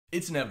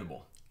It's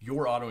inevitable.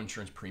 Your auto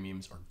insurance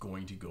premiums are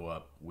going to go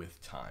up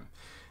with time.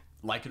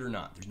 Like it or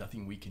not, there's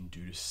nothing we can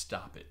do to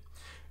stop it.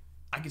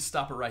 I could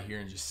stop it right here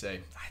and just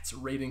say, it's a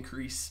rate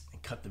increase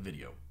and cut the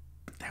video,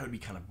 but that would be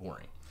kind of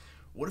boring.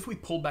 What if we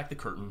pulled back the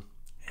curtain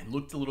and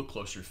looked a little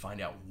closer to find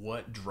out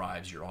what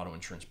drives your auto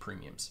insurance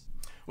premiums?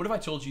 What if I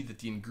told you that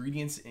the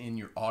ingredients in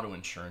your auto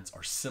insurance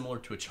are similar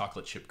to a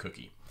chocolate chip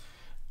cookie?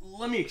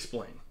 Let me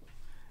explain.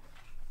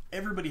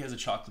 Everybody has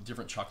a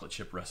different chocolate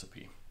chip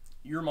recipe.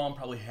 Your mom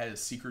probably has a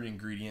secret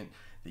ingredient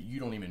that you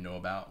don't even know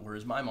about,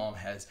 whereas my mom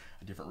has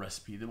a different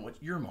recipe than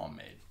what your mom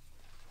made.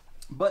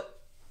 But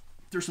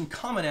there's some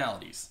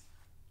commonalities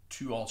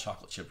to all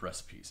chocolate chip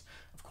recipes.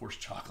 Of course,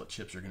 chocolate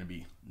chips are going to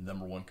be the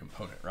 #1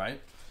 component,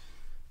 right?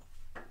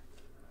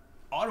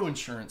 Auto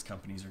insurance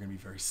companies are going to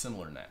be very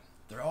similar in that.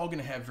 They're all going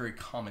to have very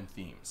common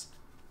themes.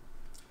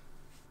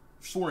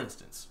 For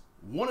instance,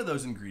 one of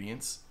those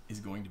ingredients is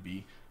going to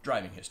be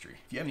driving history.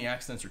 If you have any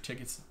accidents or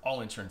tickets,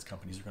 all insurance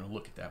companies are going to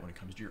look at that when it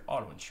comes to your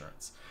auto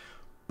insurance.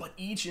 But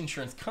each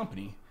insurance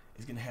company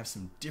is going to have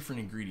some different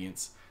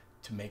ingredients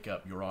to make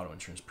up your auto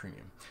insurance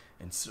premium.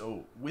 And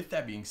so with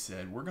that being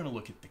said, we're going to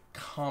look at the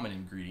common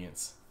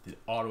ingredients that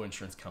auto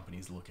insurance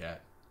companies look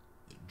at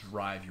that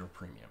drive your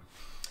premium.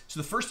 So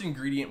the first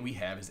ingredient we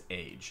have is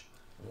age.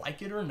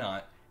 Like it or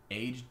not,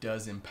 age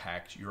does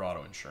impact your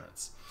auto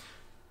insurance.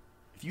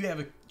 If you have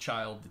a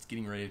child that's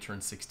getting ready to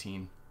turn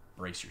 16,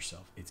 brace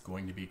yourself. It's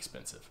going to be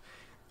expensive.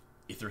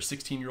 If they're a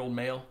 16-year-old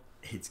male,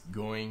 it's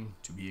going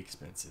to be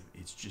expensive.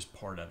 It's just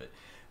part of it.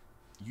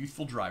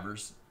 Youthful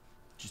drivers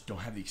just don't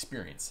have the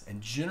experience. And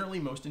generally,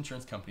 most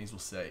insurance companies will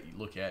say,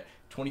 look at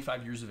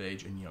 25 years of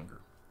age and younger.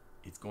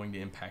 It's going to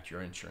impact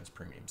your insurance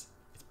premiums.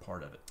 It's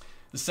part of it.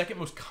 The second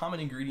most common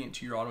ingredient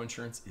to your auto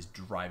insurance is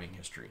driving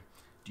history.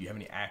 Do you have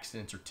any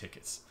accidents or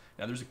tickets?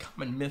 Now, there's a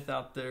common myth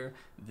out there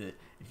that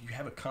if you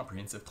have a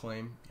comprehensive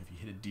claim, if you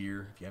hit a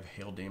deer, if you have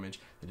hail damage,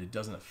 that it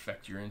doesn't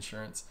affect your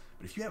insurance.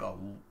 But if you have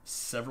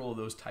several of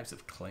those types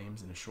of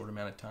claims in a short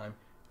amount of time,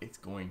 it's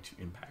going to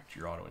impact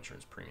your auto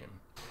insurance premium.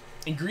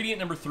 Ingredient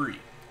number 3,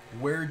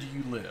 where do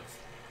you live?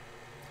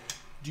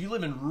 Do you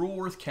live in rural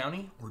Worth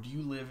County or do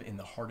you live in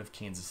the heart of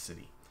Kansas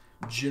City?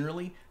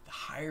 Generally, the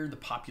higher the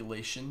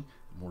population,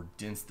 the more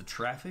dense the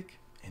traffic,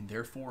 and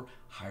therefore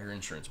higher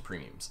insurance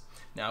premiums.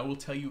 Now, I will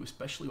tell you,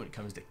 especially when it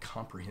comes to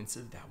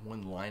comprehensive, that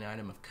one line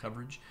item of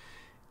coverage,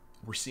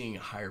 we're seeing a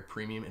higher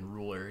premium in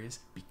rural areas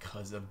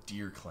because of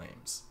deer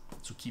claims.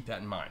 So keep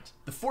that in mind.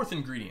 The fourth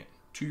ingredient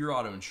to your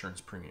auto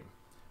insurance premium: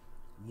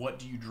 what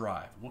do you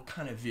drive? What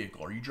kind of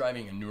vehicle? Are you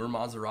driving a newer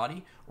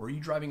Maserati or are you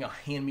driving a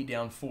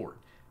hand-me-down Ford?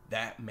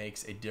 That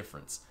makes a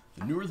difference.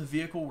 The newer the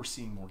vehicle, we're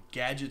seeing more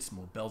gadgets,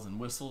 more bells and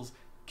whistles,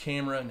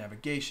 camera,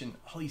 navigation,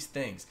 all these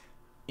things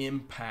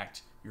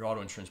impact your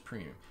auto insurance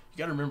premium. You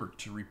got to remember,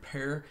 to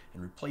repair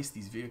and replace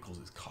these vehicles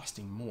is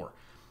costing more.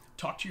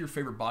 Talk to your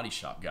favorite body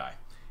shop guy.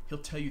 He'll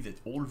tell you that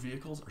older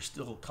vehicles are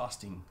still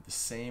costing the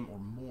same or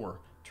more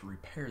to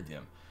repair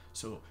them.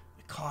 So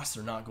the costs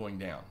are not going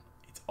down.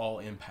 It's all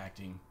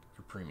impacting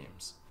your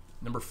premiums.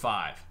 Number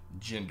 5,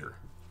 gender.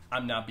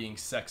 I'm not being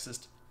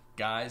sexist.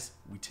 Guys,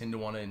 we tend to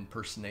want to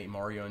impersonate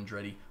Mario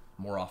Andretti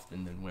more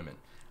often than women,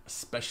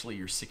 especially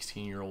your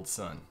 16-year-old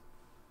son.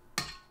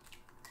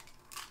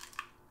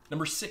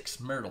 Number 6,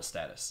 marital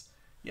status.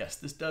 Yes,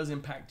 this does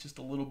impact just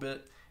a little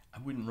bit. I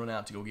wouldn't run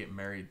out to go get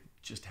married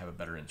just to have a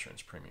better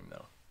insurance premium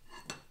though.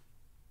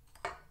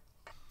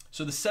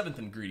 So the 7th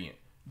ingredient,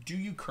 do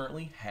you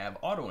currently have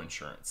auto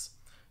insurance?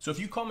 So if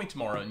you call me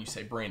tomorrow and you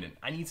say, Brandon,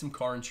 I need some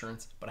car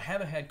insurance, but I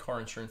haven't had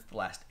car insurance the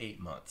last 8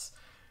 months,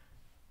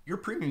 your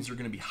premiums are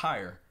going to be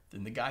higher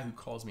than the guy who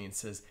calls me and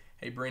says,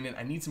 hey Brandon,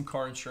 I need some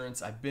car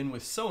insurance. I've been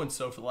with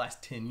so-and-so for the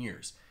last 10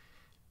 years.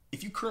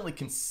 If you currently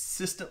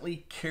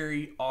consistently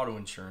carry auto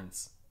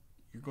insurance,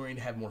 you're going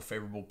to have more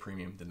favorable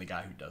premium than the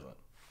guy who doesn't.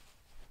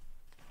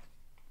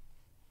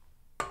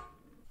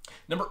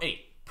 Number 8,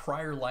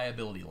 prior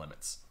liability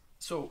limits.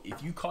 So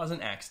if you cause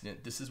an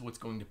accident, this is what's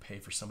going to pay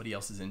for somebody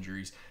else's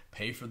injuries,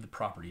 pay for the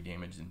property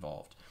damage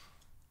involved.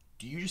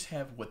 Do you just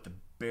have what the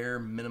bare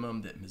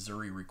minimum that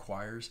Missouri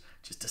requires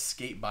just to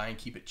skate by and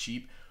keep it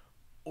cheap?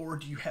 Or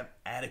do you have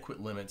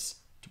adequate limits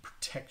to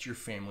protect your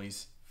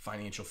family's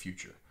financial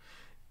future?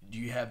 Do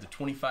you have the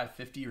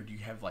 25/50 or do you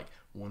have like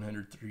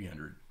 100,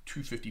 300,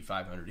 250,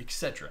 500,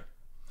 etc.?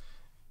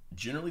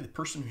 Generally, the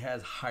person who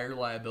has higher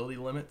liability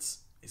limits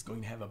is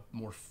going to have a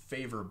more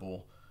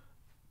favorable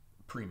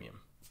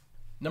premium.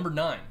 Number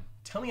 9,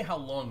 tell me how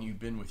long you've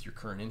been with your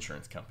current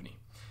insurance company.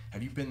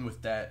 Have you been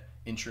with that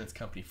insurance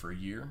company for a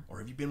year, or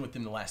have you been with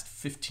them the last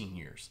 15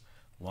 years?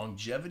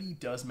 Longevity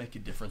does make a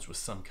difference with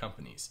some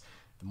companies.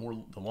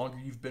 The longer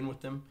you've been with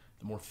them,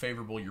 the more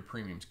favorable your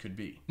premiums could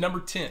be. Number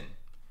 10,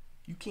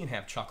 you can't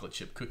have chocolate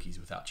chip cookies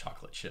without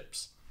chocolate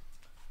chips.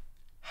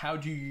 How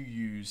do you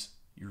use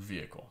your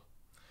vehicle?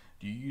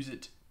 Do you use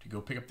it to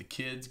go pick up the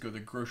kids, go to the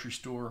grocery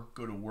store,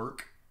 go to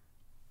work?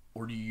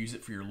 Or do you use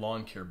it for your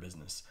lawn care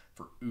business,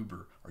 for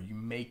Uber? Are you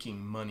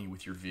making money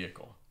with your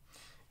vehicle?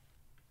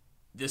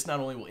 This not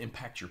only will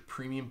impact your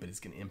premium, but it's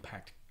going to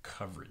impact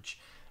coverage.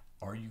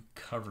 Are you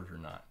covered or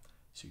not?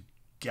 So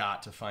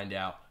got to find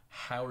out,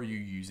 how are you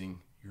using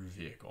your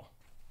vehicle?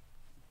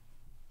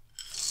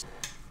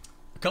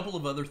 A couple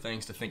of other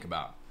things to think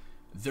about.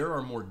 There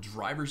are more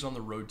drivers on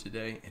the road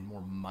today and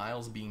more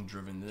miles being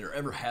driven than there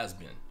ever has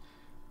been.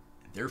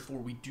 Therefore,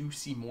 we do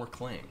see more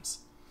claims.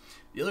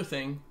 The other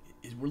thing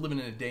is we're living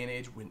in a day and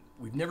age when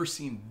we've never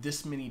seen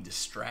this many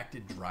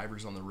distracted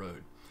drivers on the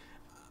road.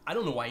 I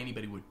don't know why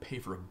anybody would pay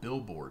for a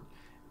billboard.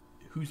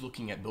 Who's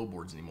looking at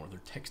billboards anymore? They're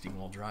texting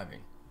while driving.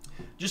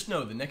 Just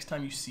know the next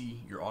time you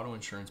see your auto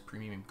insurance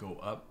premium go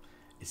up,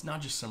 it's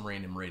not just some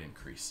random rate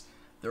increase.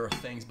 There are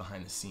things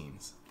behind the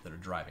scenes that are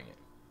driving it.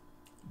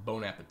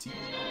 Bon appetit.